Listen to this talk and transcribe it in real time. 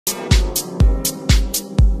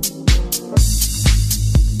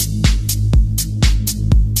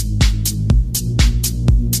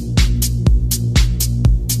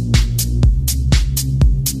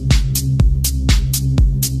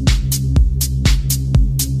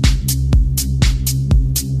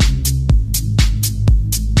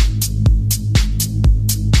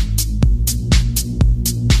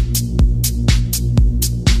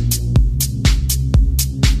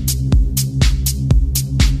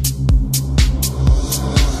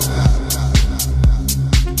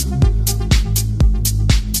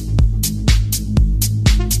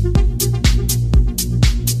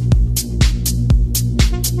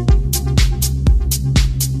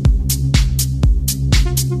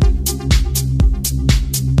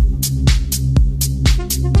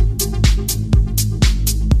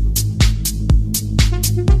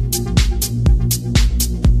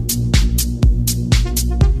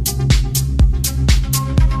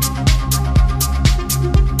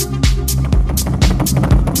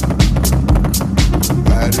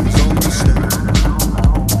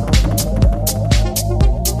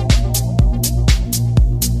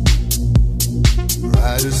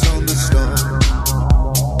on the stone.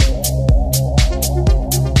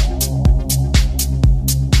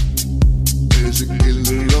 There's a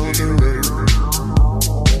killer on the road.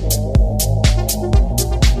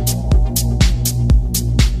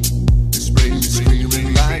 His brain is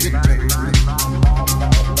screaming like a toad.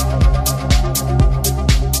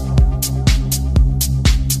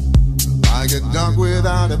 Like a dog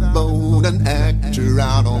without a bone, an actor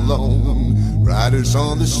out on loan, riders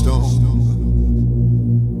on the stone.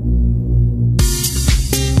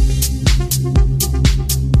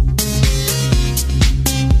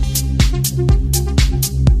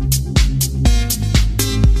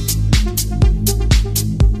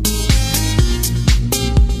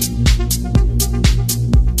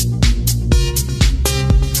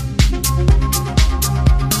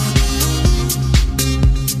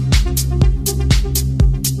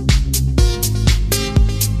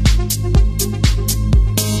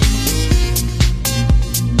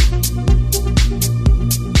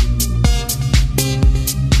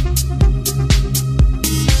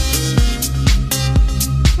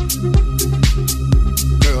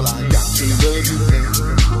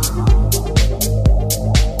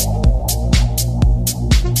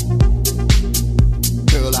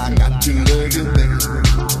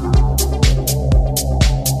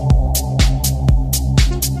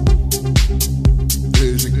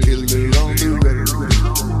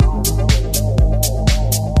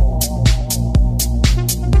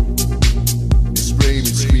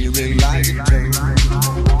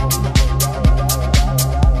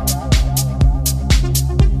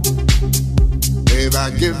 If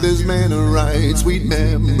I give this man a ride, sweet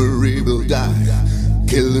memory will die.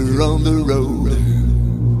 Killer on the road.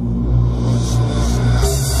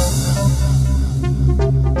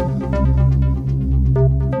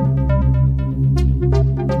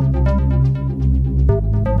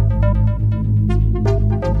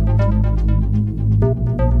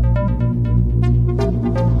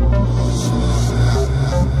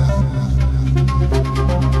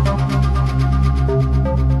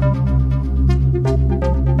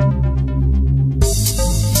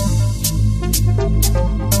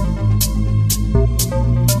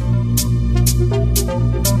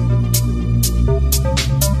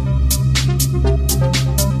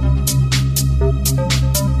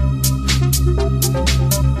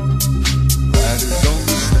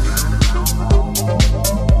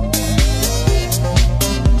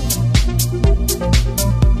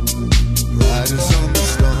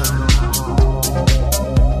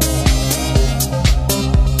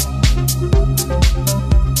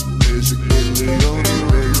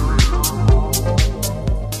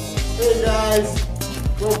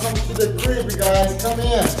 Welcome to the crib, guys. Come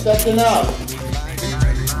in, check it out.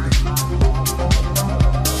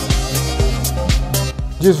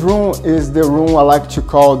 This room is the room I like to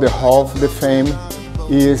call the Hall of the Fame.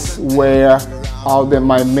 Is where all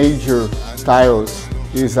my major titles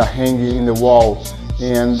is hanging in the wall,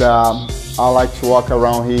 and I like to walk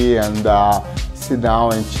around here and sit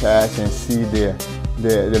down and chat and see the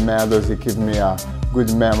medals. It gives me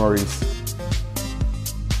good memories.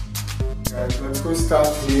 Let's go start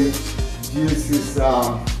here. This is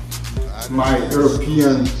my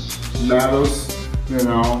European medals, you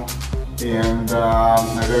know, and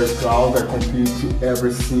I'm very proud. I compete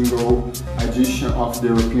every single edition of the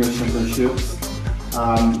European Championships.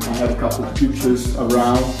 I have a couple of pictures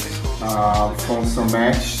around from some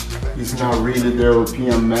match. It's not really the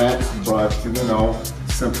European match, but you know,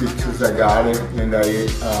 some pictures I got it, and I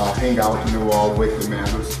hang out in the wall with the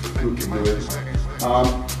medals. Looking good.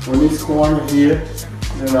 On this corner here,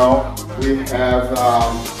 you know, we have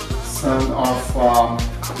some of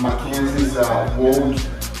Mackenzie's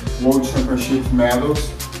World Championship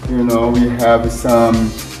medals. You know, we have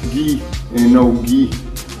some gi and no gi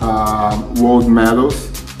world medals.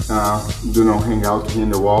 You know, hang out here in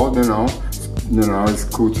the wall. You know, it's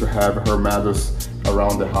cool to have her medals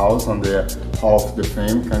around the house on the Hall of the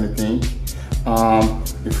Fame kind of thing.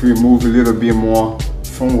 If we move a little bit more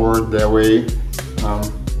forward that way.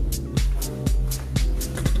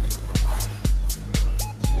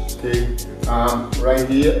 Okay, right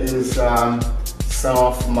here is some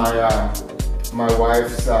of my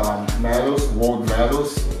wife's medals, world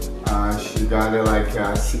medals. She got like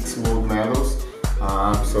 6 world medals,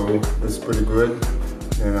 so it's pretty good.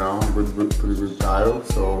 You know, pretty good title.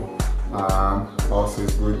 So also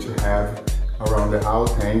it's good to have around the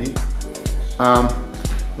house hanging.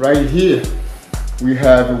 Right here we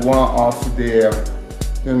have one of the,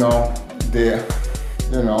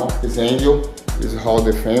 his angel. Is Hall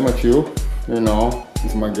of Fame too, you know,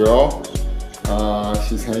 it's my girl,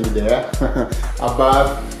 she's hanging there.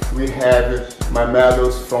 Above we have my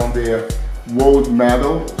medals from the World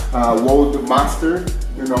Master,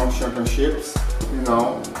 championships.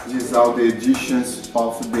 These are the editions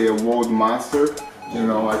of the World Master.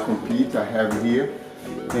 I compete, I have here.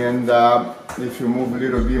 And if you move a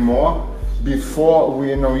little bit more, before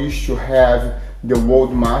we used to have the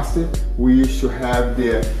World Master, we used to have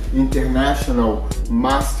the International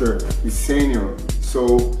Master Senior.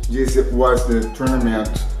 So this was the tournament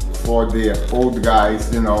for the old guys,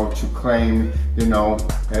 to claim,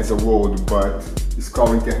 as a world, but it's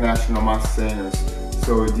called International Master Seniors.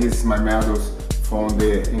 So this is my medals from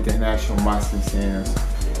the International Master Seniors.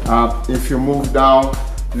 If you move down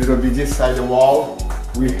a little bit this side of the wall,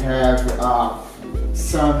 we have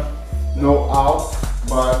some, no out,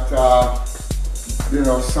 but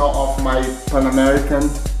some of my Pan American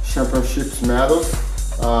Championships medals,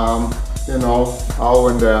 all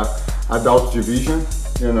in the adult division.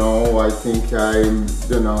 I think I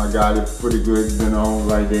got it pretty good,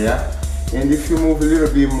 right there. And if you move a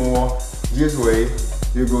little bit more this way,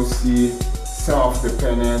 you go see some of the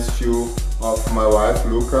pennants too of my wife,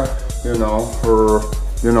 Luca, her,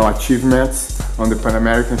 achievements on the Pan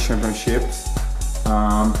American Championships.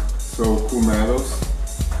 So cool medals,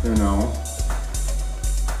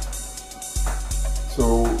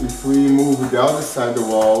 So if we move the other side of the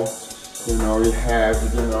wall, we have,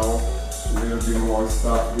 a little bit more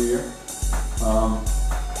stuff here.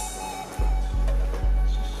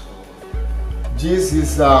 This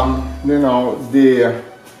is,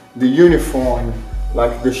 the uniform,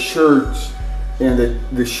 like the shirt and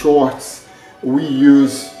the shorts we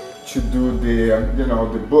use to do the,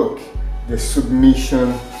 the book, the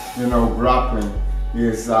submission, grappling.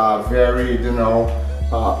 Is very,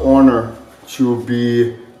 honor to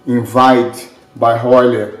be invited by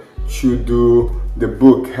Royler to do the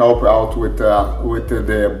book, help out with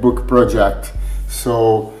the book project.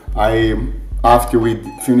 So after we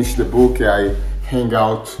finish the book, I hang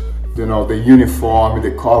out, the uniform,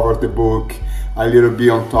 the cover of the book, a little bit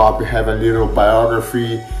on top. We have a little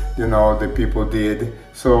biography, the people did.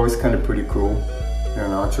 So it's kind of pretty cool,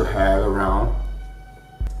 to have around.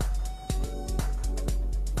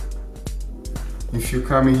 If you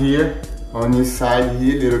come here, on this side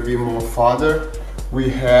here, a little bit more farther, we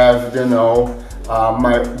have,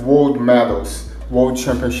 my world medals, World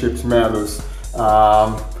Championships medals,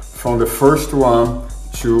 from the first one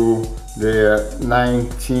to the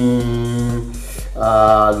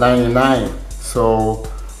 1999. So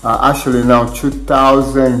actually now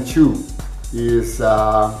 2002 is, is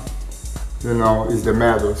the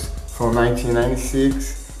medals from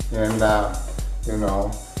 1996, and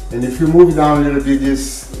and if you move down a little bit,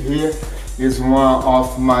 this here is one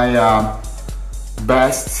of my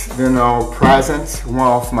best, presents. One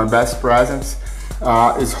of my best presents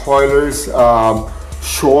is Royler's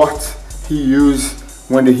short he used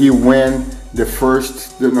when he won the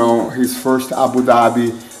first, his first Abu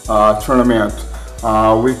Dhabi tournament.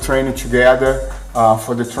 We trained together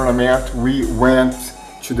for the tournament. We went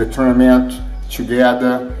to the tournament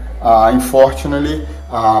together. Unfortunately,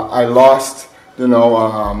 I lost,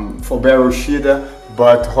 for Barry Shida,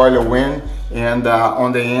 but Royler win, and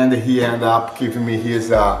on the end he ended up giving me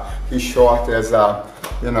his short as a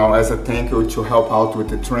as a thank you to help out with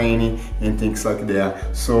the training and things like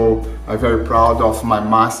that. So I'm very proud of my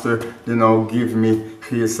master, give me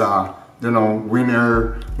his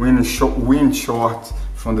win short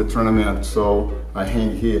from the tournament. So I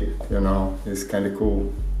hang here, it's kind of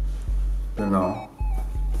cool,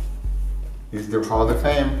 it's the Hall of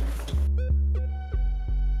Fame.